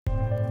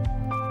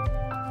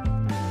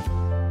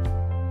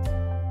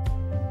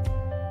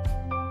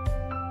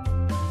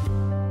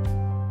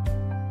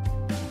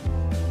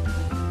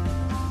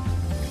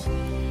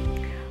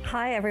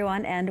Hi,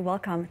 everyone, and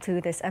welcome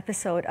to this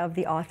episode of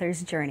The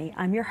Author's Journey.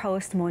 I'm your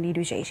host, Moni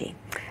Dujeji.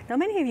 Now,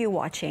 many of you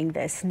watching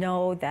this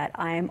know that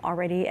I'm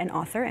already an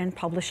author and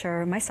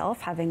publisher myself,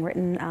 having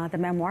written the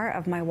memoir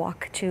of my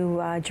walk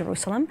to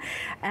Jerusalem.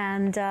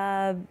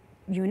 And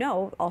you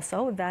know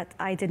also that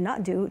I did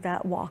not do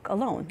that walk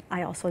alone.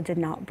 I also did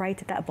not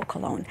write that book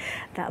alone.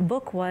 That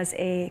book was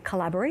a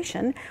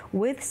collaboration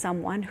with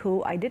someone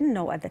who I didn't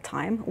know at the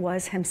time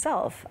was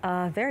himself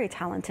a very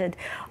talented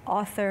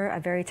author, a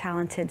very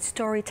talented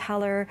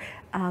storyteller,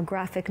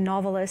 graphic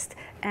novelist,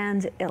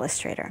 and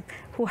illustrator,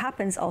 who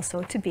happens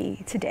also to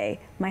be today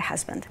my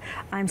husband.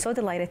 I'm so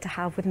delighted to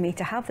have with me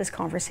to have this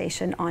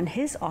conversation on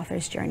his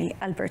author's journey,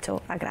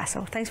 Alberto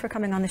Agraso. Thanks for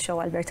coming on the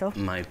show, Alberto.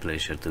 My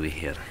pleasure to be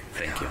here.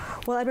 Thank you.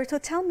 Well, Alberto,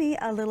 tell me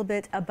a little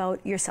bit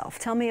about yourself.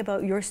 Tell me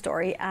about your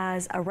story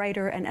as a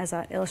writer and as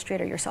an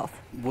illustrator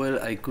yourself.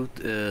 Well, I could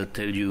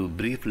tell you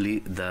briefly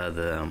that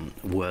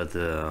what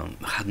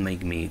had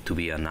made me to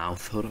be an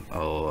author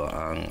or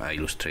an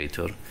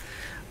illustrator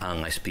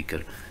and a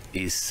speaker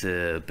is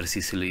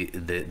precisely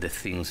the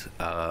things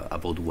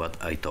about what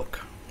I talk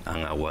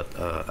and what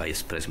I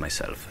express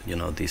myself. You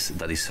know,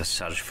 that is a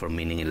search for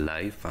meaning in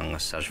life and a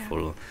search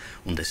for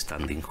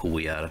understanding who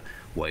we are,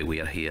 why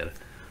we are here,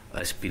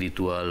 a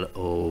spiritual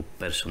or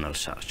personal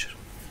search.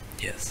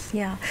 Yes.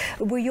 Yeah.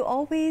 Were you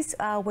always,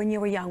 when you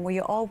were young, were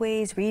you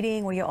always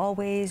reading? Were you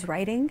always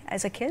writing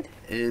as a kid?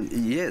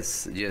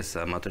 Yes. As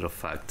a matter of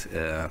fact,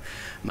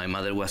 my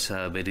mother was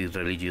a very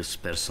religious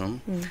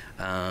person,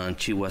 and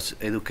she was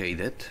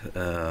educated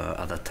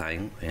at that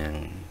time.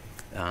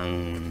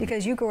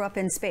 Because you grew up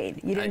in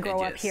Spain. You didn't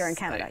grow up here in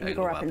Canada. You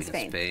grew up in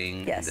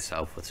Spain. Yes. In the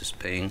south of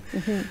Spain.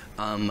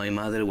 My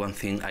mother, one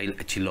thing,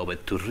 she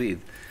loved to read.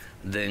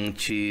 Then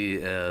she,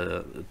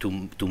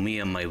 to me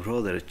and my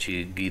brother,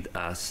 she gave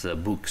us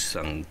books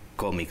and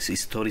comics,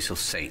 stories of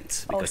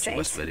saints, because she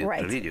was very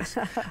religious.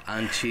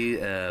 And she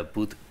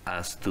put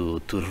us to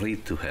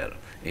read to her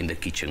in the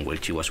kitchen while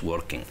she was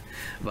working.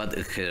 But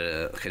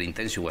her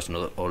intention was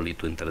not only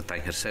to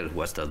entertain herself,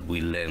 was that we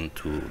learn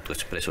to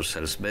express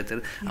ourselves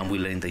better, and we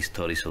learn the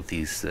stories of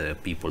these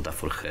people that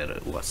for her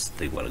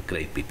they were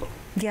great people.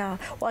 Yeah,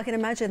 well, I can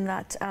imagine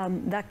that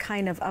that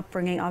kind of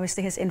upbringing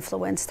obviously has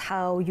influenced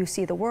how you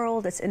see the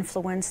world. It's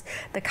influenced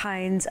the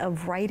kinds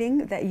of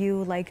writing that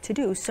you like to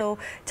do. So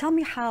tell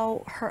me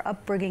how her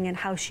upbringing and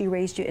how she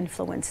raised you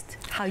influenced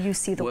how you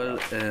see the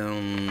world.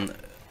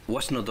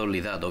 Was not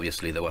only that,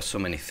 obviously there was so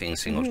many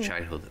things in our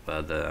childhood,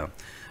 but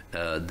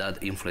that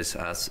influenced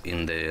us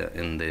in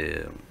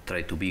the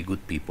try to be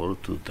good people,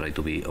 to try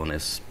to be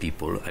honest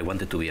people. I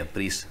wanted to be a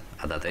priest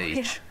at that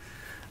age.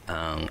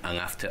 And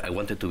after I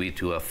wanted to be a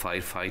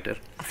firefighter,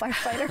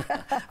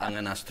 and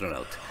an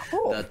astronaut.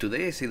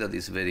 Today I see that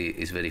it's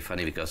very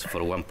funny, because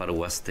for one part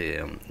was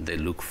the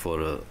look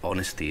for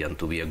honesty and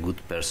to be a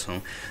good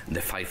person. The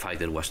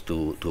firefighter was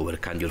to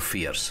overcome your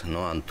fears,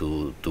 and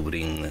to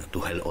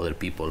help other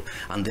people.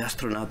 And the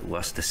astronaut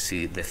was the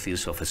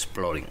fears of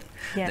exploring.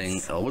 Yes.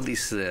 Then all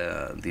these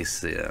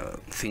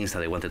things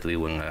that I wanted to be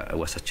when I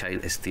was a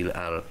child still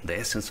are the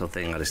essence of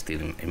them are still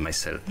in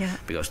myself.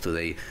 Because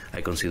today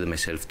I consider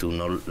myself to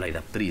not like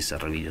a priest, a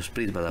religious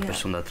priest, but a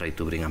person that tried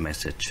to bring a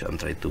message and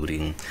tried to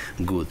bring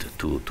good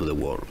to the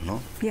world,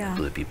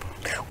 to the people.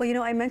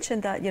 Well, I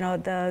mentioned that,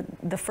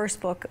 the first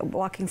book,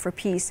 Walking for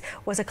Peace,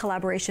 was a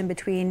collaboration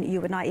between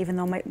you and I, even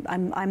though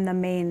I'm the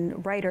main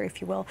writer,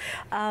 if you will.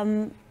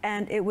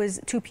 And it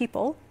was two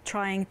people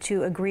trying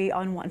to agree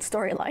on one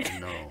storyline.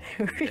 No,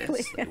 really?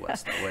 Yes, it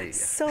was the way.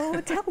 So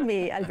tell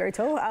me,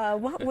 Alberto,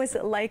 what was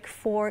it like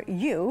for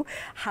you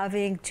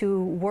having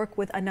to work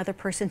with another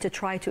person to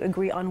try to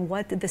agree on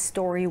what the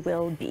story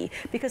will be?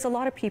 Because a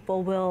lot of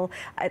people will,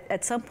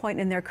 at some point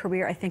in their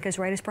career, I think as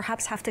writers,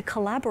 perhaps have to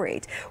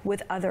collaborate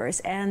with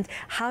others. And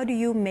how do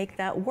you make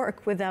that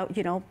work without,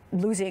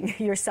 losing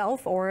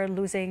yourself or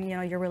losing,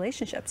 your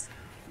relationships?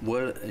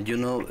 Well,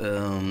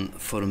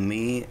 for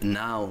me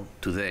now,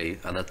 today,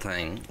 at that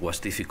time, was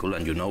difficult,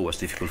 and was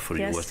difficult for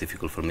you, was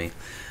difficult for me.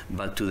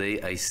 But today,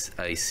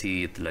 I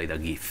see it like a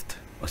gift.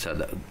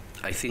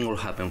 I think all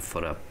happened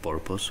for a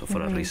purpose, or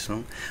for a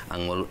reason,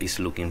 and all is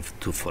looking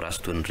for us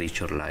to enrich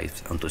our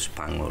lives and to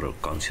expand our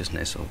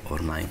consciousness or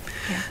mind.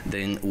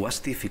 Then it was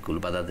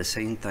difficult, but at the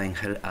same time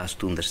helped us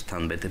to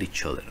understand better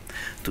each other,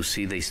 to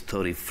see the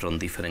story from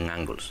different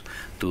angles,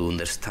 to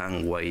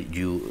understand why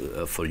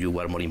for you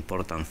were more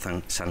important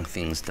than some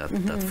things that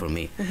for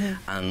me,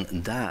 and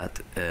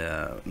that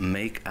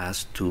make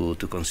us to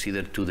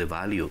consider the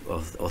value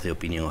of the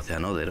opinion of the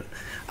another,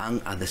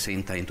 and at the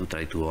same time to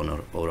try to honor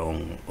our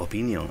own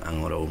opinion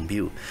and our own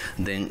view.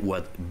 Then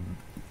what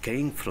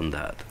came from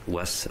that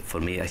was, for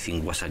me, I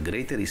think, was a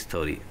greater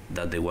story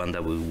than the one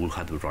that we would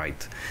have to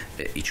write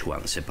each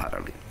one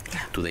separately.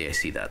 Today I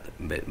see that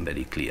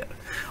very clear.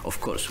 Of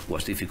course, it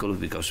was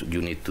difficult because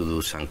you need to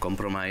do some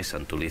compromise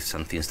and to leave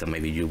some things that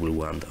maybe you will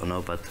want or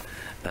not, but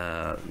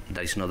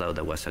there is no doubt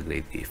that was a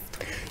great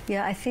gift.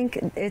 Yeah, I think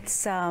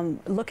it's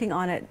looking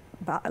on it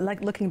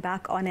looking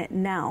back on it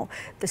now,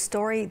 the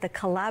story, the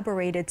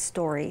collaborated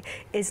story,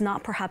 is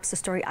not perhaps the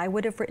story I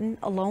would have written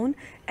alone,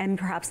 and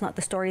perhaps not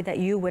the story that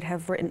you would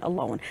have written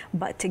alone.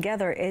 But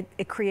together,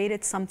 it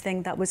created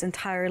something that was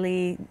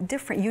entirely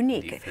different,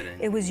 unique.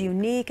 It was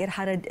unique. It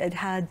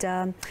had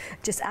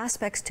just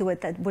aspects to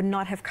it that would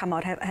not have come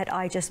out had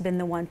I just been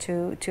the one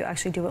to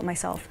actually do it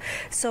myself.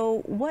 So,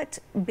 what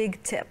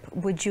big tip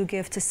would you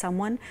give to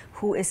someone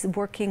who is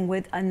working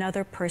with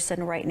another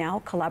person right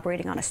now,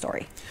 collaborating on a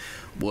story?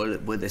 Well,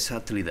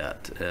 exactly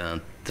that.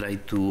 Try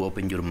to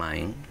open your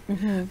mind,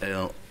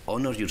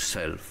 honor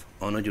yourself,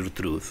 honor your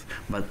truth,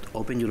 but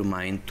open your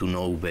mind to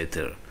know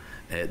better.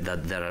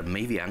 That there are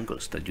maybe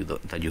angles that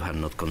you have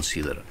not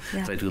considered.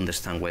 Yeah. Try to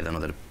understand why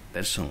another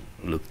person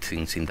look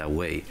things in that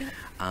way,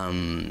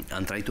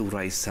 and try to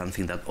write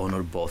something that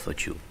honor both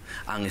of you,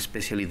 and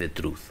especially the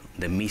truth,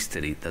 the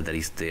mystery that there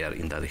is there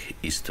in that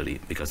history,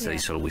 because there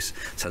is always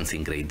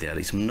something great there.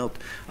 It's not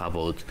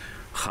about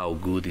how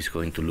good is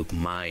going to look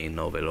my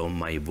novel or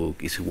my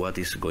book. It's what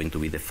is going to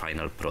be the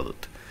final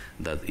product.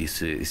 That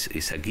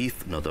is a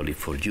gift not only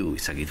for you,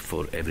 it's a gift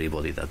for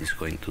everybody that is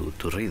going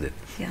to read it.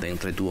 Yeah. Then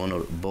try to honor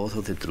both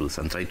of the truths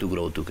and try to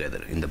grow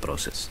together in the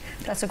process.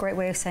 That's a great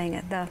way of saying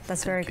it.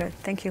 That's very good.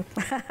 Thank you.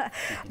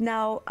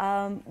 Now,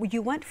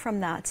 you went from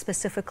that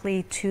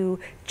specifically to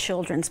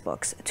children's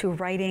books, to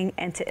writing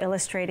and to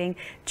illustrating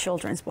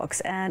children's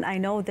books. And I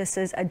know this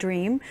is a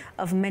dream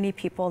of many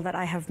people that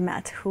I have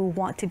met who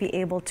want to be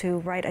able to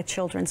write a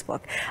children's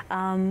book.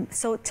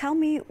 So tell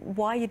me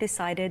why you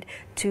decided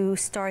to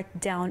start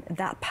down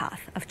that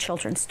path of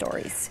children's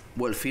stories.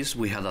 Well, first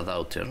we had a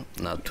daughter,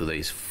 now today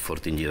is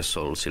 14 years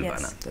old,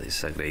 Silvana. Yes. That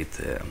is a great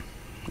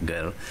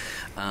girl.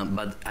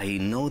 But I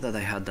know that I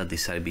had that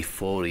desire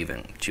before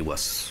even she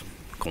was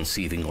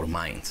conceiving our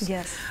minds.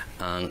 Yes.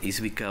 And it's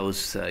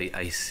because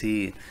I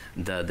see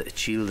that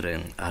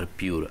children are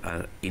pure,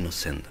 are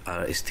innocent,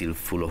 are still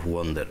full of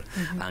wonder.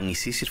 And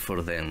it's easier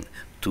for them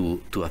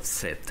to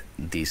accept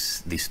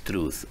this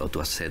truth, or to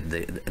accept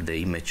the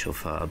image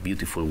of a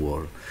beautiful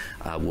world,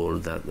 a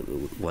world that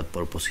what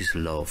purpose is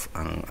love,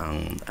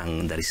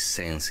 and there is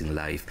sense in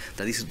life.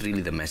 That is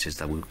really the message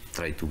that we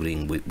try to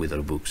bring with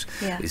our books.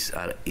 Yeah.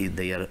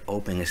 They are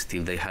open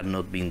still. They had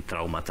not been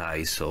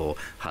traumatized or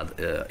had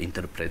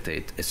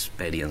interpreted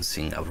experience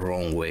in a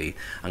wrong way,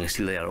 and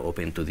still they are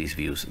open to these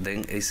views.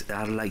 Then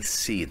are like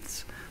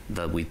seeds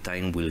that with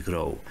time will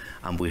grow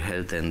and will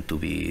help them to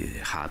be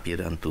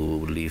happier and to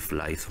live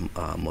life,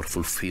 more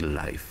fulfilled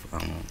life,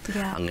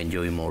 and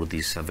enjoy more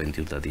this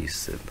adventure that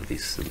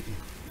is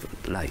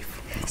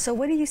life. So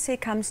what do you say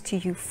comes to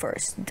you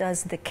first?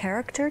 Does the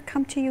character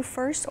come to you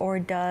first, or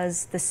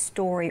does the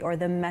story or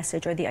the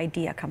message or the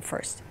idea come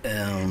first?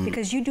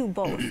 Because you do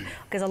both.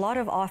 Because a lot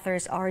of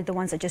authors are the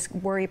ones that just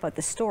worry about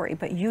the story,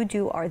 but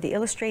you are the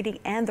illustrating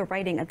and the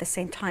writing at the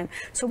same time.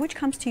 So which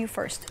comes to you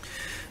first?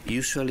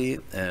 Usually,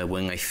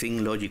 when I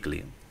think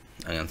logically,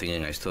 and I'm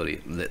thinking a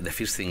story, the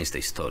first thing is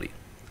the story.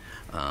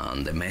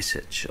 The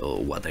message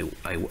or what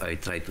I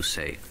try to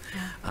say,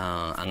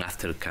 and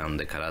after come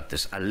the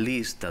characters, at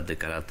least that the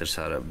characters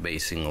are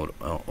basing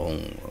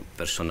on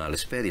personal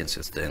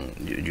experiences. Then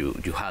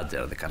you had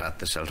there the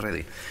characters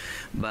already.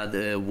 But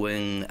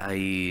when I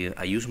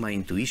use my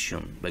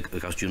intuition,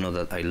 because you know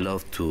that I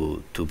love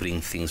to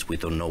bring things we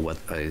don't know what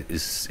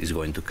is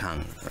going to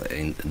come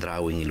in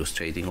drawing,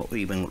 illustrating, or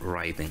even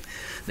writing,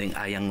 then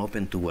I am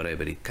open to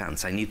whatever it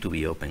comes. I need to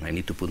be open. I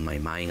need to put my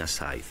mind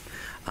aside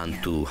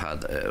and to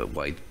have a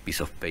white piece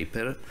of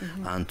paper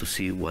and to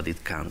see what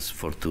it comes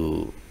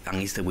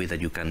and it's the way that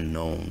you can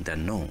know the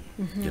unknown,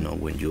 you know,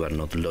 when you are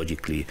not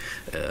logically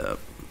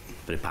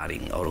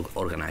preparing or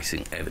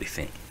organizing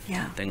everything.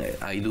 Yeah. Then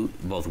I do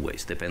both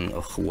ways, depending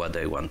on what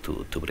I want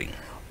to bring.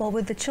 Well,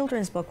 with the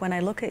children's book, when I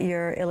look at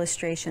your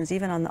illustrations,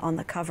 even on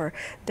the cover,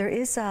 there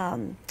is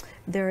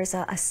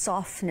a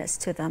softness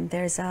to them.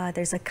 There's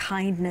a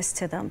kindness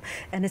to them,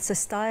 and it's a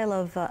style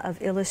of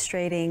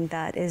illustrating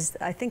that is,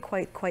 I think,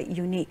 quite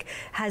unique.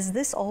 Has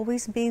this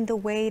always been the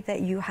way that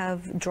you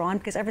have drawn?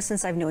 Because ever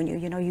since I've known you,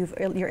 you know,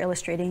 you're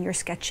illustrating, you're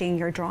sketching,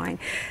 you're drawing.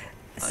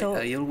 So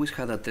I always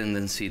had a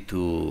tendency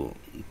to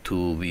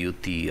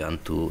beauty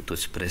and to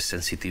express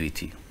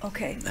sensitivity.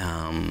 Okay.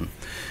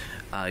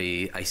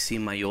 I see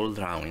my old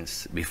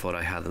drawings before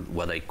I had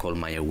what I call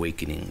my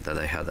awakening, that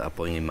I had a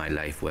point in my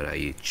life where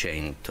I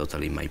changed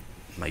totally my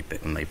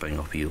point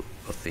of view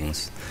of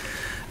things.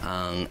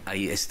 And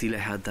I still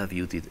had that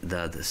beauty,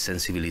 that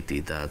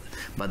sensibility,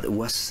 but it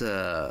was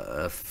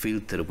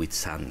filtered with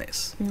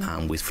sadness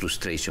and with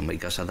frustration,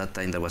 because at that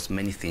time there was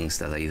many things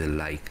that I didn't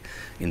like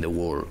in the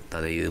world,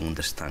 that I didn't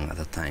understand at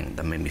that time,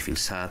 that made me feel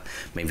sad,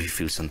 made me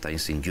feel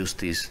sometimes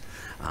injustice.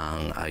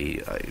 And I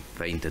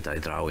painted, I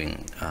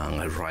drawing,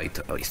 and I write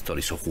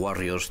stories of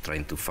warriors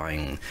trying to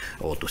find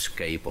or to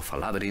escape of a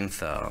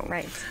labyrinth.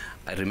 Right.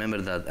 I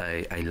remember that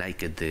I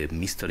liked the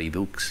mystery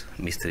books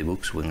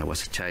when I was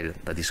was a child.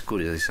 That is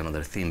curious, is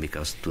another thing,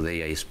 because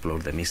today I explore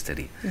the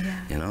mystery.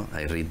 Yeah. You know,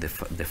 I read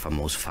the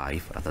famous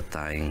five at the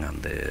time,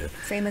 and the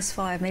famous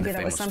five. Maybe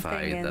that was something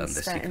five, in, and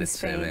the Secret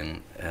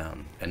Spain.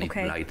 Seven. And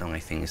Blyton, I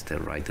think, is the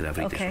writer, a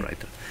British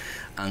writer.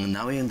 And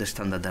now I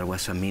understand that there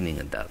was a meaning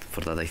in that.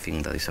 For that, I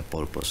think that is a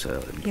purpose.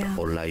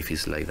 All life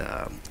is like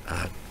a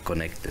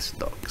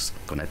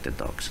connected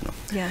dogs. No?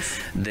 Yes.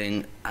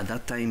 Then at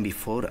that time,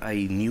 before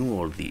I knew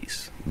all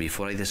this,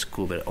 before I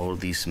discovered all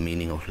this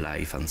meaning of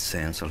life and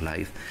sense of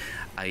life,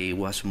 I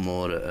was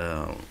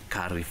more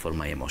carried for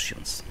my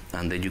emotions.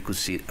 And then you could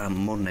see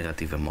more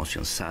negative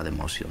emotions, sad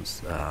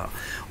emotions,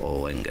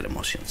 or anger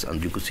emotions.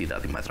 And you could see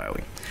that in my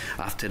drawing.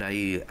 After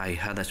I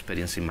had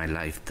experience in my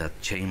life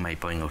that changed my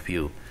point of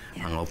view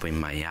and opened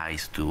my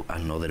eyes to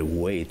another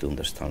way to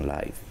understand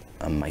life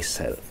and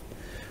myself,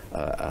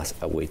 as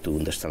a way to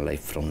understand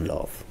life from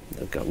love.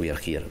 We are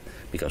here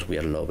because we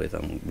are loved,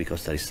 and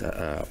because there is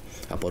a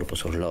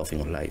purpose of love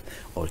in our life,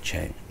 or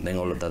change. Then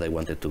all of that I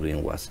wanted to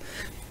bring was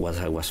what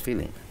I was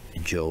feeling: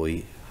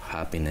 joy,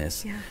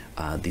 happiness,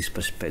 this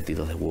perspective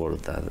of the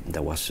world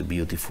that was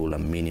beautiful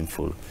and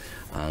meaningful.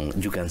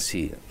 And you can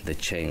see the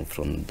change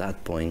from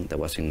that point, that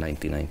was in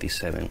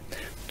 1997,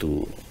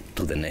 to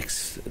the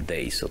next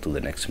days or to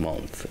the next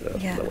month.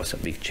 There was a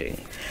big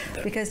change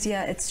there. Because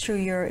it's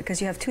true,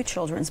 because you have two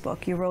children's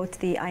books. You wrote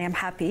the I Am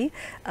Happy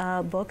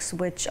books,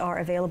 which are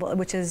available,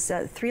 which is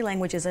 3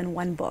 languages in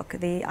one book.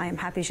 The I Am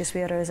Happy, Je suis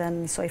heureuse,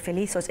 and Soy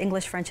feliz. So it's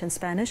English, French, and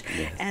Spanish.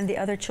 Yes. And the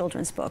other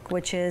children's book,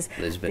 which is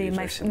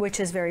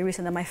very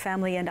recent, My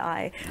Family and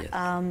I.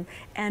 Yes.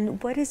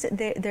 And what is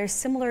it? They're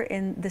similar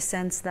in the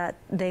sense that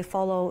they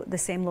follow the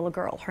same little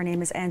girl. Her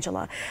name is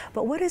Angela.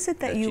 But what is it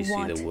that you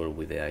want? See the world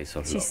with the eyes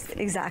of love.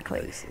 Exactly.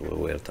 That is what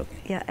we're talking.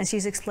 Yeah, and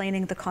she's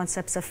explaining the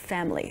concepts of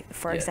family,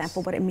 for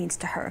example, what it means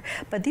to her.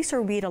 But these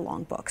are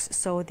read-along books.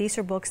 So these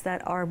are books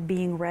that are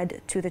being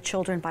read to the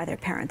children by their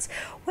parents.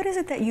 What is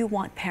it that you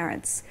want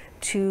parents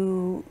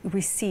to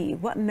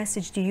receive? What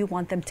message do you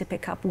want them to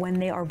pick up when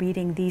they are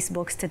reading these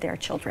books to their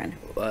children?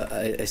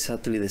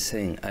 Exactly the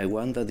same. I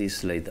want that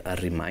is like a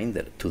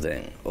reminder to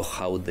them of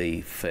how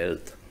they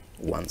felt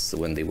once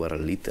when they were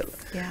little.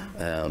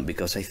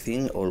 Because I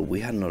think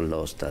we have not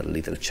lost that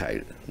little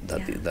child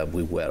that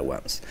we were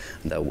once,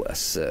 that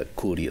was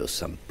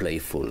curious and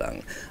playful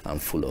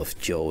and full of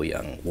joy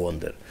and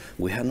wonder.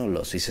 We have not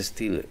lost. It's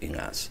still in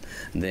us.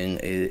 Then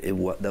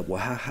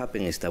what had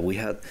happened is that we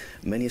had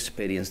many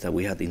experiences that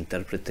we had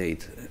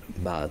interpreted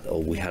bad,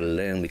 or we had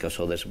learned because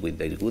others with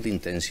their good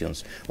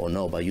intentions, or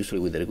no, but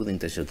usually with their good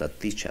intentions that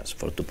teach us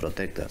to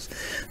protect us,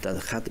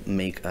 that had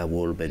make a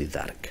world very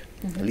dark.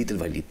 Little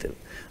by little,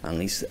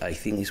 and I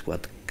think it's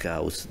what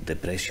caused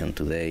depression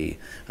today,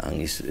 and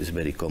it's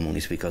very common.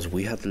 Is because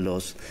we had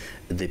lost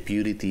the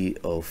purity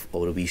of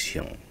our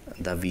vision,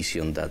 that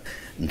vision that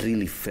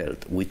really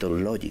felt, with our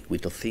logic,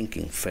 with our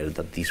thinking, felt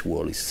that this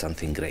world is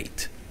something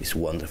great, it's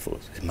wonderful,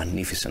 it's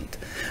magnificent,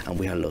 and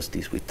we have lost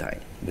this with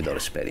time, with our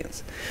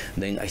experience.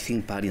 Then I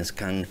think parents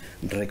can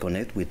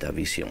reconnect with that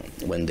vision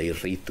when they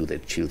read to their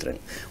children,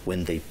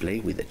 when they play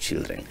with the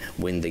children,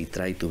 when they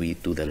try to be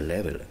to their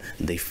level.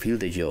 They feel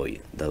the joy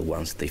that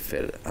once they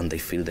felt, and they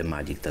feel the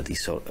magic that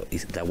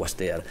that was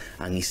there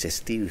and is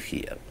still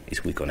here,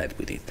 is we connect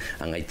with it.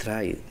 And I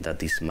try that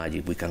this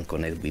magic, we can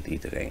connect with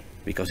it again,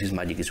 because this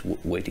magic is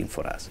waiting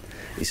for us.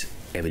 It's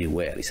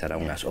everywhere, it's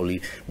around us,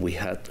 only we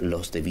had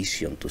lost the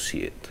vision to see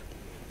it.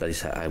 That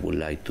is, I would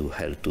like to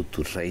help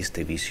to raise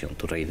the vision,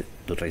 to raise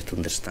the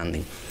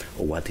understanding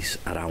of what is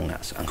around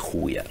us and who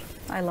we are.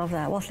 I love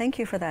that. Well, thank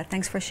you for that.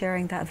 Thanks for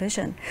sharing that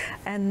vision.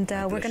 And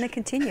we're going to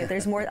continue.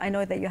 There's more. I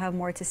know that you have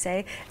more to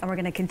say, and we're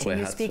going to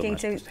continue speaking.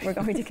 We're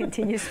going to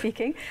continue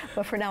speaking.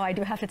 But for now, I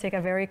do have to take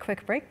a very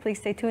quick break. Please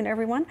stay tuned,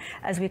 everyone,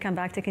 as we come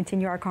back to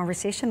continue our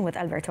conversation with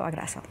Alberto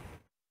Agraso.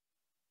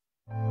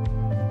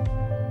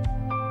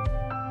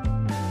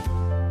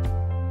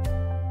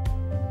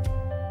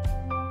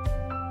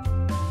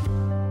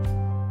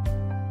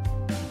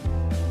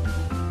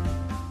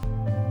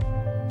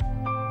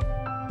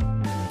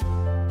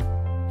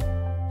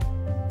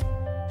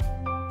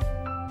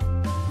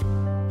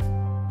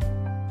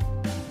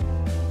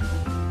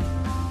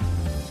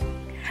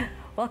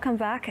 Welcome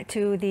back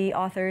to the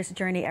Author's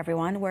Journey,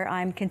 everyone, where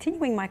I'm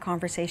continuing my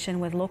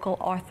conversation with local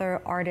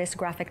author, artist,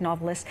 graphic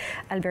novelist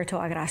Alberto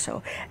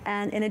Agraso.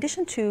 And in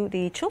addition to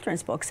the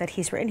children's books that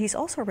he's written, he's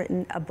also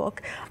written a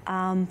book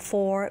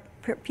for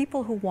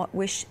people who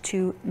wish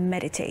to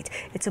meditate.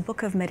 It's a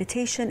book of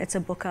meditation, it's a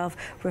book of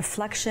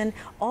reflection,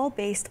 all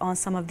based on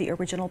some of the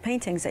original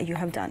paintings that you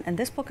have done. And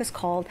this book is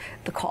called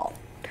The Call.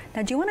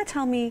 Now, do you want to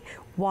tell me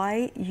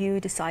why you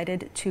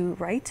decided to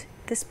write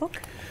this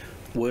book?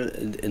 Well,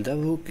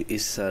 that book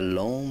is a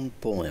long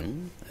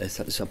poem. It's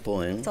a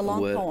poem. It's a long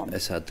poem.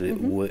 Exactly.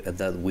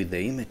 That with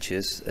the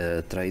images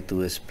try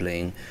to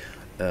explain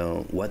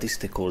what is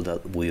the call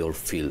that we all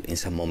feel in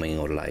some moment in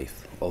our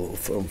life, or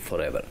from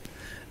forever.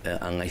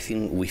 And I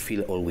think we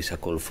feel always a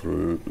call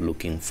for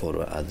looking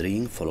for a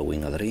dream,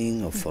 following a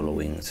dream, or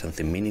following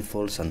something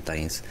meaningful.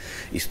 Sometimes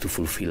it's to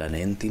fulfill an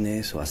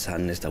emptiness or a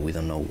sadness that we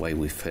don't know why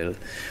we felt.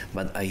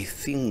 But I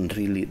think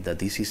really that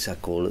this is a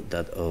call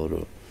that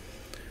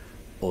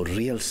our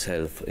real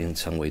self, in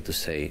some way to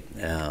say,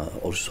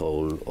 our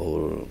soul,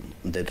 or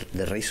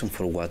the reason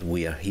for what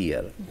we are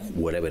here,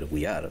 wherever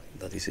we are,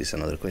 that this is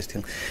another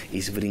question,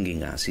 is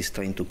bringing us, is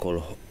trying to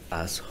call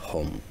us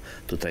home,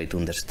 to try to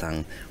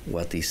understand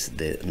what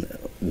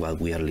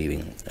we are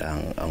living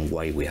and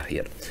why we are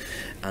here.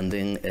 And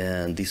then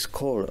this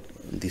call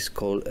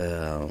through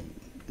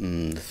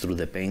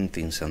the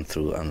paintings and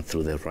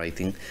through the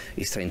writing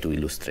is trying to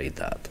illustrate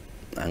that.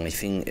 And I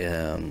think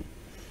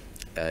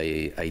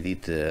I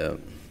did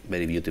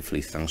very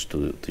beautifully, thanks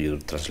to your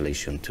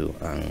translation too.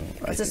 And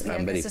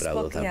I'm very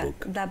proud of that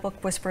book. That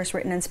book was first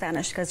written in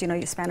Spanish, because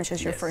Spanish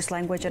is your first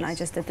language, and I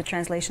just did the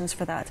translations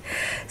for that.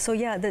 So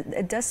yeah,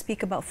 it does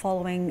speak about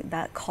following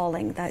that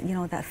calling, that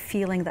that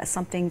feeling that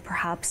something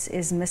perhaps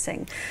is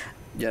missing.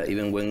 Yeah,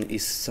 even when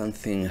it's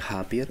something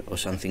happier or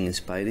something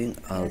inspiring,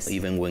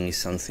 even when it's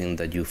something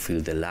that you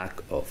feel the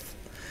lack of.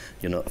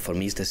 For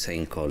me, it's the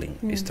same calling.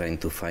 It's trying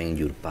to find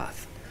your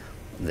path,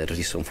 the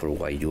reason for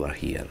why you are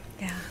here.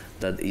 Yeah.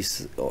 That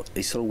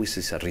it's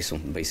always a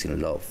reason based in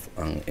love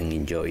and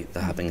in joy.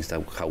 That happens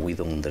that how we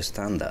don't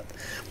understand that.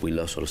 We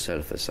lose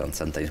ourselves, and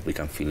sometimes we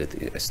can feel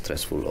it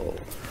stressful or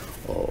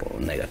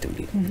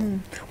negatively.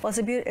 Well,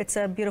 it's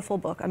a beautiful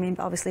book. I mean,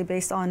 obviously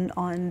based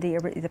on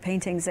the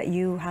paintings that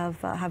you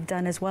have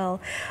done as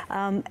well,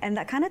 and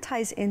that kind of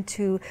ties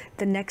into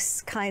the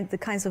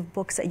kinds of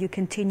books that you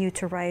continue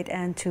to write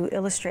and to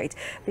illustrate.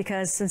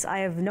 Because since I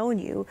have known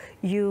you,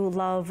 you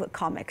love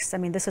comics. I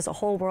mean, this is a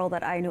whole world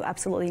that I knew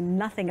absolutely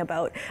nothing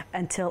about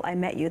until I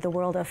met you. The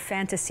world of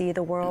fantasy,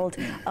 the world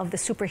of the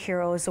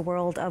superheroes, the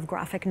world of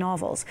graphic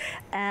novels,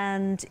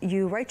 and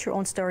you write your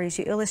own stories,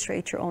 you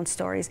illustrate your own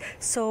stories.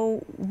 So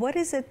what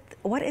is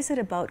it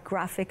about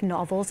graphic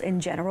novels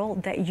in general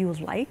that you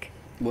like?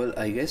 Well,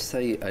 I guess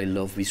I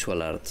love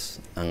visual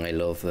arts, and I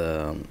love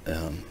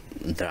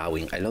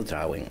drawing. I love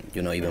drawing,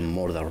 even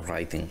more than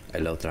writing. I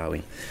love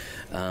drawing.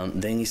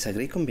 Then it's a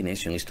great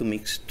combination. It's to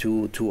mix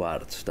two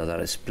arts that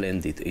are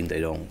splendid in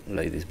their own,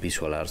 like this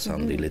visual arts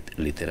and the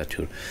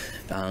literature,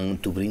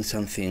 and to bring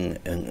something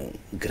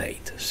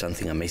great,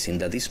 something amazing.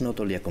 That is not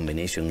only a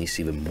combination, it's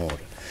even more,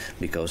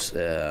 because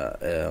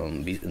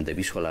the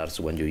visual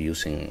arts, when you're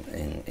using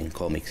in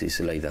comics,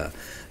 is like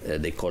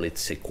they call it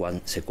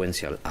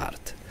sequential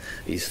art.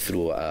 It's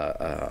through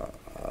a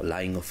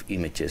line of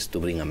images to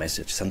bring a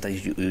message.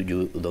 Sometimes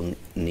you don't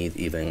need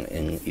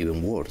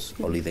even words.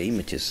 Only the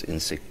images in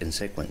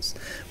sequence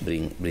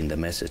bring the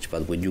message.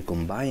 But when you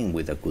combine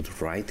with a good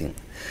writing,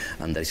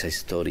 and there's a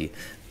story,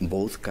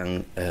 both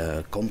can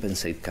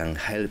compensate, can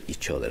help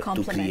each other,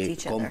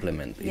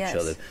 complement each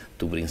other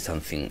to bring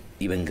something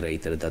even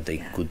greater that they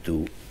could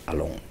do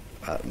alone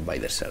by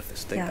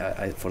themselves.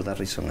 For that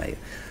reason,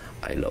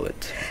 I love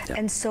it. Yeah.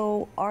 And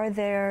so, are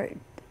there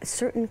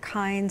certain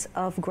kinds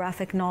of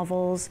graphic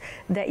novels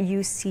that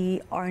you see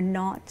are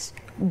not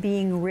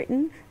being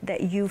written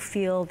that you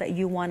feel that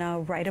you want to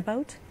write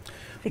about?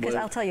 Because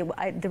I'll tell you,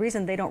 the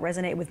reason they don't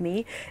resonate with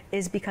me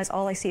is because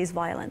all I see is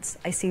violence.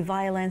 I see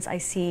violence. I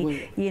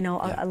see,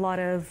 a lot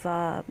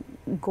of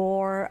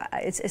gore.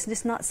 It's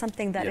just not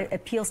something that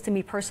appeals to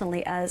me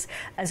personally as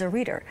a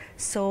reader.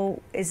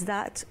 So is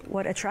that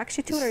what attracts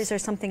you to it, or is there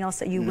something else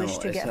that you wish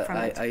to get from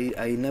it?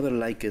 I never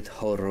liked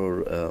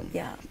horror.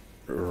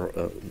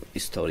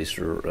 Stories,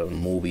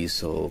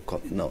 movies, or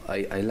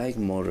I like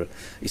more.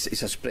 It's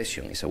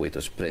expression. It's a way to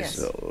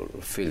express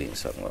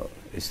feelings or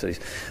stories.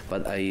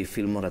 But I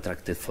feel more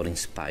attracted for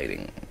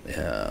inspiring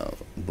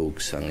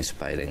books and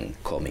inspiring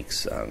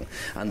comics,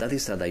 and that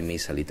is that I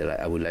miss a little.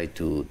 I would like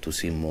to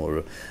see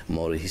more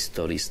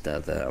stories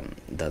that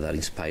are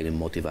inspiring,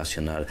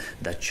 motivational,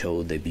 that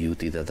show the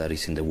beauty that there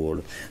is in the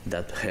world,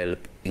 that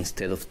help.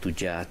 Instead of to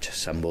judge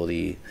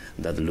somebody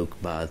that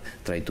look bad,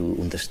 try to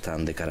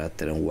understand the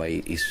character and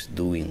why he's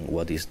doing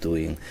what he's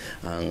doing,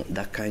 and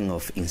that kind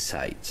of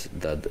insights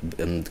that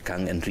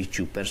can enrich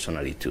you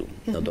personally too,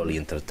 not only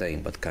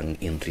entertain, but can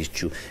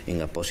enrich you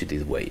in a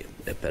positive way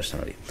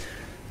personally.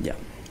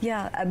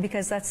 Yeah,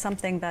 because that's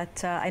something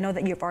that I know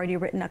that you've already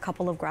written a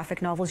couple of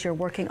graphic novels. You're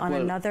working on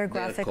another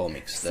graphic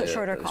comics,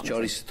 shorter comics.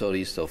 Short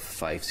stories of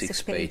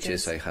 5-6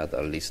 pages. I had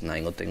at least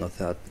 9 or 10 of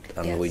that.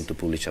 I'm going to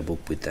publish a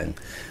book with them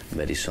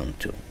very soon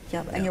too.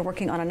 Yeah, and you're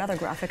working on another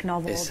graphic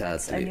novel. Exactly,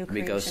 that's a new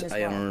because as I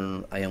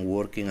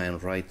am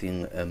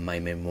writing my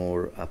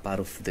memoir. A part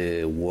of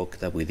the work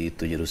that we did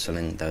to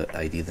Jerusalem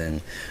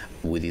that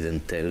we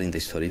didn't tell in the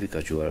story,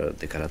 because you are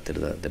the character,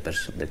 the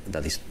person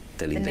that is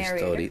telling the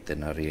story, the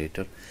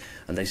narrator.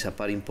 And there is a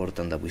part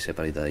important that we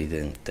separate that I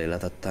didn't tell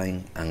at that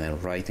time, and I'm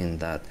writing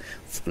that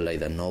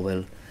like a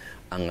novel,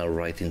 and I'm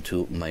writing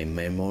to my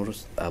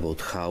memoirs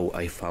about how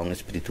I found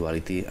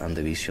spirituality and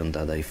the vision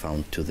that I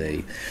found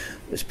today.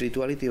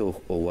 Spirituality, or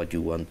what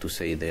you want to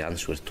say, the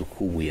answers to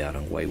who we are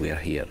and why we are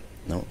here,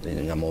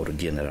 in a more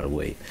general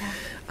way.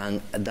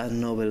 And that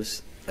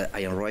novels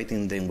I am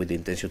writing them with the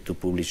intention to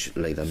publish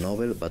like a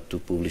novel, but to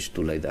publish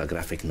to like a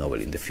graphic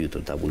novel in the future.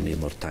 That will need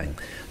more time,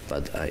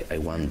 but I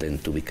want them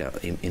to become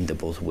in the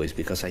both ways,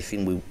 because I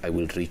think I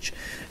will reach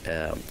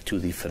two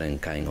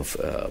different kind of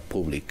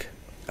public,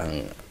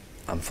 and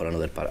for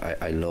another part,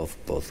 I love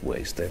both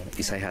ways. Then,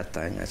 if I had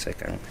time, as I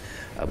can,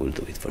 I will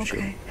do it for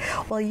sure.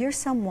 Well, you're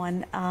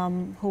someone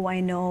who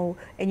I know,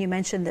 and you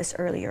mentioned this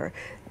earlier,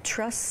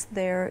 trusts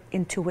their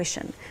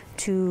intuition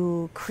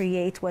to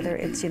create, whether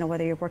it's,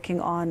 whether you're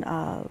working on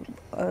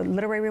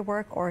literary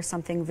work or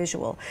something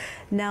visual.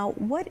 Now,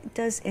 what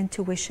does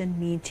intuition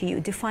mean to you?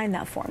 Define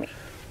that for me.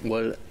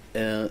 Well,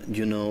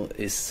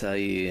 it's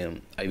I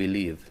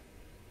believe,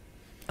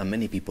 and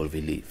many people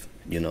believe,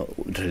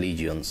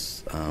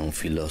 religions,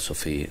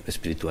 philosophy,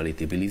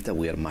 spirituality, believe that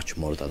we are much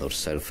more than our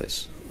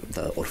surface,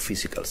 our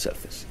physical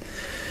surface.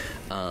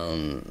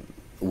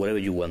 Whatever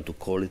you want to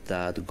call it,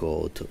 that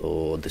God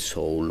or the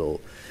soul, or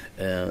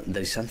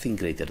there is something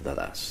greater than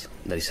us.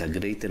 There is a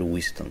greater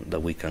wisdom that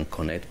we can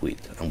connect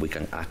with and we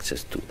can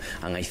access to.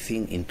 And I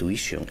think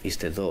intuition is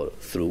the door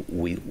through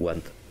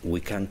we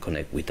can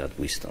connect with that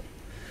wisdom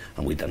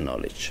and with that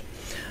knowledge.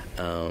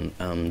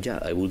 Yeah,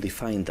 I will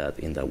define that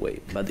in that way.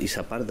 But it's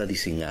a part that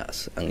is in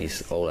us and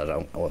is all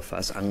around all of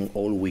us and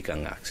all we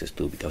can access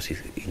to, because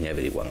it's in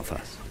every one of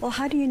us. Well,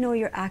 how do you know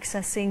you're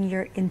accessing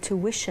your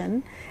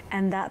intuition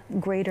and that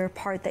greater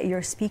part that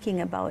you're speaking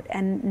about,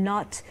 and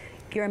not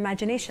your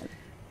imagination?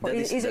 Or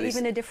is there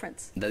even a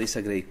difference? That is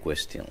a great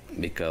question,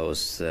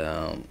 because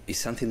it's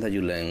something that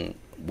you learn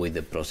with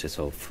the process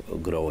of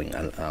growing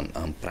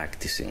and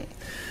practicing.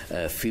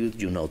 Field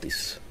you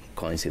notice.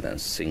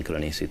 Coincidence,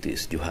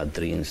 synchronicities, you have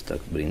dreams that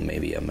bring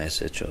maybe a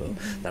message, or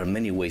there are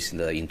many ways in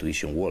the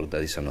intuition work.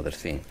 That is another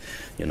thing,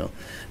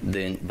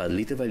 Then, but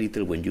little by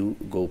little, when you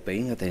go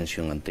paying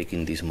attention and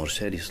taking this more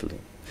seriously,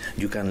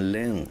 you can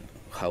learn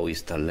how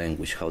is that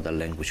language, how that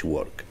language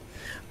works.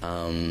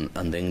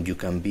 And then you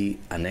can be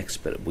an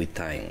expert with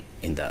time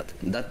in that.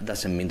 That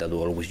doesn't mean that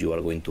always you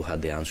are going to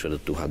have the answer,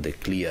 to have the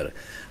clear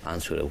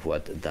answer of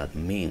what that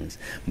means.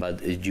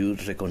 But you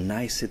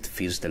recognize it,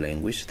 feels the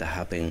language that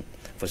happen.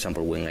 For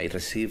example, when I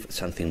receive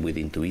something with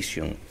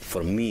intuition,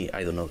 for me,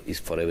 I don't know, it's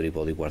for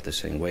everybody works the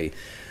same way,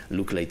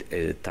 look like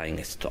a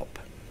time stop.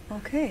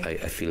 Okay.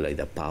 I feel like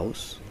a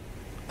pause,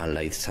 and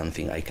like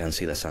something, I can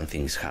see that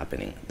something is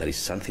happening. There is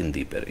something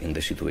deeper in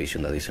the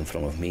situation that is in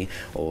front of me,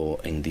 or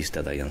in this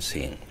that I am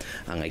seeing.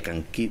 And I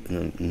can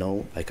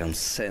I can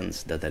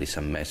sense that there is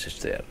a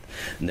message there.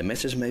 The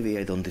message maybe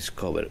I don't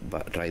discover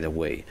right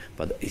away,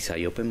 but as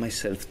I open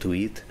myself to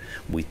it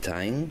with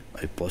time,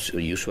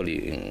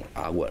 usually in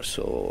hours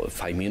or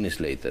 5 minutes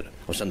later,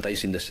 or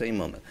sometimes in the same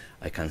moment,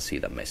 I can see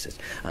the message.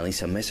 And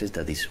it's a message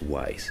that is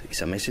wise.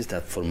 It's a message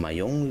that for my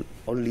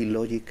only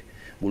logic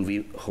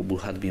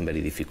would have been very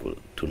difficult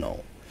to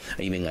know.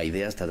 Even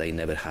ideas that I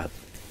never had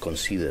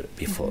considered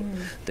before.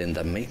 Then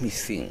that make me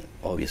think,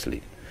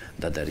 obviously,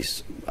 that there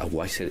is a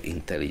wiser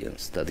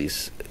intelligence that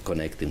is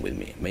connecting with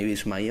me. Maybe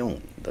it's my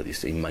own, that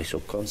is in my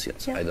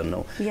subconscious. I don't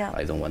know.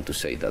 I don't want to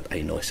say that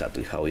I know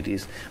exactly how it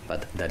is,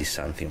 but that is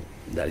something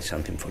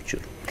for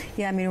sure.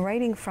 Yeah, I mean,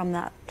 writing from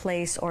that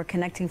place or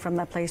connecting from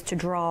that place to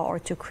draw or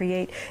to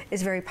create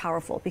is very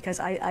powerful, because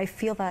I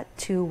feel that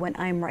too when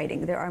I'm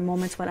writing. There are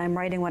moments when I'm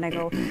writing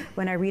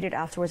when I read it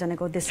afterwards and I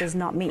go, this is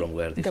not me.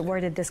 Where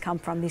did this come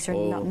from? These are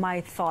not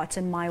my thoughts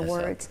and my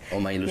words.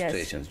 Or my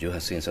illustrations. You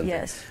have seen something.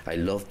 Yes. I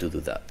love to do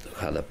that.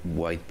 Have a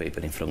white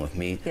paper in front of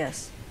me.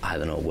 Yes. I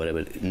don't know,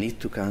 whatever need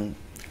to can.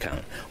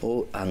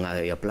 And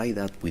I apply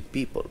that with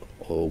people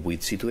or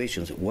with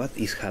situations. What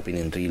is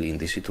happening really in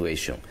this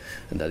situation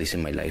that is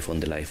in my life, on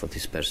the life of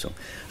this person?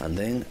 And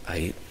then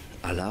I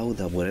allow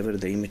that wherever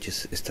the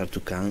images start to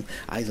come,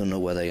 I don't know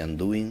what I am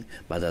doing,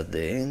 but at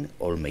the end,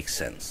 all makes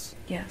sense.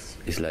 Yes.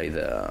 It's like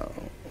the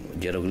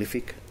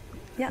hieroglyphic.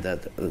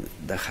 That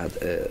had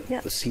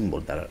a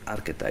symbol, that are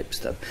archetypes,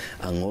 that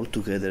and all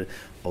together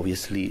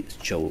obviously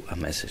show a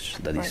message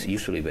that is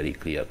usually very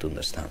clear to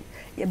understand.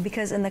 Yeah,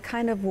 because in the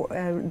kind of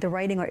the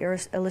writing or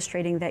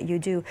illustrating that you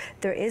do,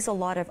 there is a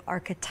lot of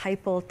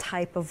archetypal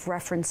type of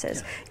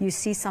references. You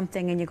see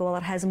something and you go, well,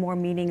 it has more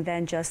meaning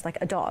than just like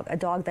a dog. A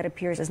dog that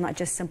appears is not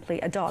just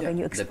simply a dog, and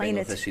you explain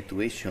it. Depending on the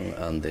situation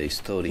and the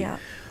story.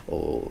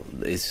 Or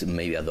it's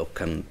maybe a dog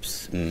can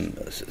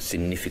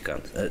signify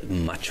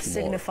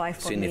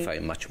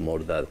much more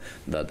than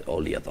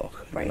only a dog.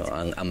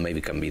 And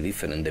maybe can be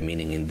different, the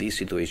meaning in this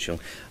situation,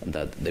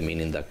 that the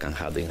meaning that can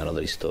have in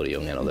another story,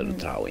 on another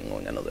drawing,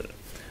 on another.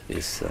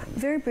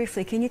 Very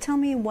briefly, can you tell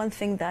me one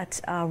thing that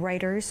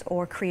writers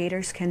or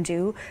creators can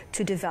do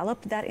to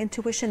develop that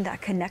intuition, that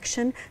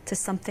connection to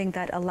something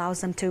that allows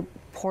them to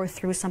pour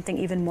through something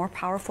even more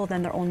powerful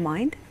than their own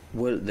mind?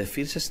 Well, the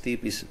first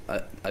step is,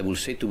 I will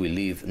say, to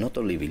believe, not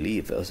only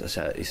believe,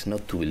 it's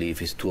not to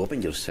believe, it's to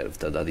open yourself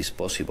that is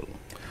possible,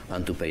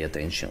 and to pay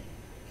attention.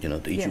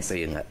 If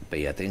you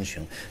pay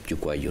attention, you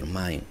quiet your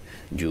mind,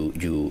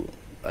 you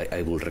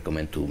I would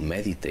recommend to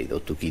meditate or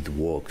to get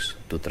walks,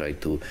 to try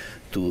to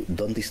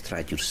don't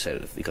distract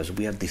yourself, because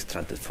we are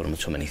distracted from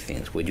so many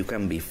things. When you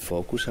can be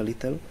focused a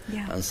little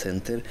and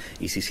centered,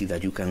 it's easy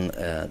that you can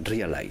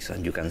realize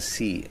and you can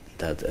see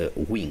that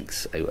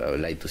wings, I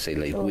would like to say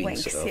like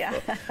wings of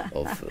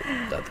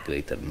that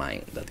greater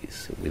mind that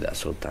is with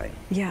us all the time.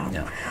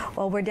 Yeah.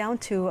 Well, we're down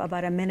to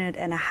about a minute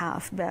and a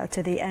half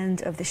to the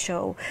end of the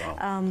show.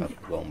 Wow, that's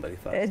going very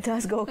fast. It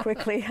does go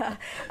quickly.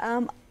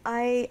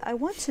 I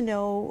want to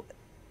know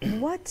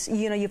what,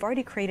 you've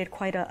already created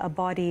quite a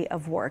body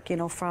of work,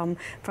 from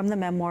the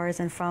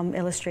memoirs and from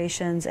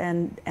illustrations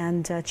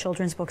and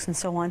children's books and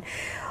so on.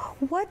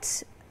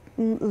 What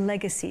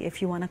legacy,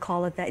 if you want to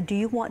call it that, do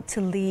you want to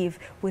leave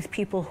with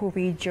people who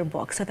read your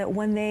book, so that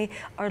when they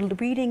are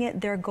reading it,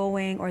 they're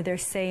going or they're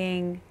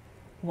saying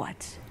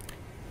what?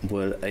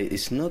 Well,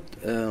 it's not,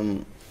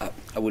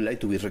 I would like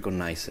to be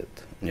recognized,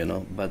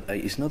 but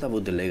it's not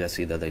about the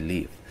legacy that I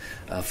leave.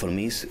 For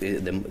me,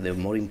 the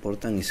more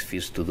important is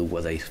first to do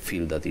what I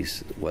feel that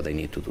is what I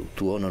need to do,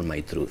 to honor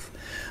my truth,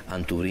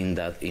 and to bring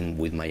that in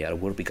with my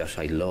artwork, because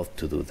I love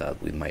to do that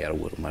with my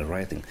artwork, my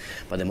writing.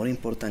 But the more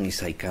important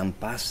is I can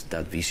pass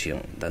that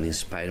vision that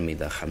inspired me,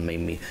 that had made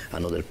me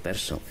another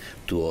person,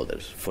 to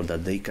others, for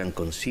that they can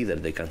consider,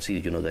 they can see,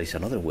 there is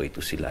another way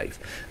to see life.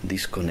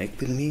 This connect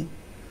with me.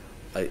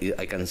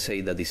 I can say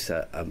that it's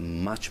a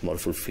much more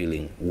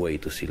fulfilling way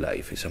to see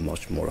life. It's a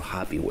much more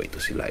happy way to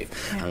see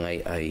life. And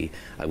I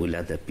would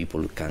like that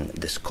people can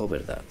discover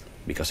that,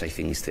 because I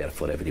think it's there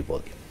for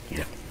everybody.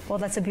 Yeah. Well,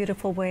 that's a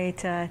beautiful way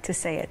to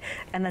say it.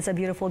 And that's a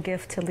beautiful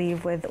gift to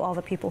leave with all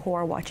the people who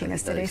are watching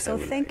us today. So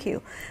thank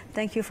you.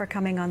 Thank you for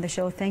coming on the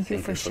show. Thank you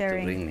for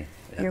sharing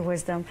your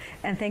wisdom.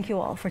 And thank you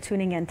all for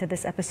tuning in to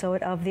this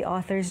episode of The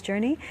Author's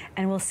Journey.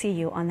 And we'll see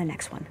you on the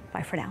next one.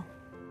 Bye for now.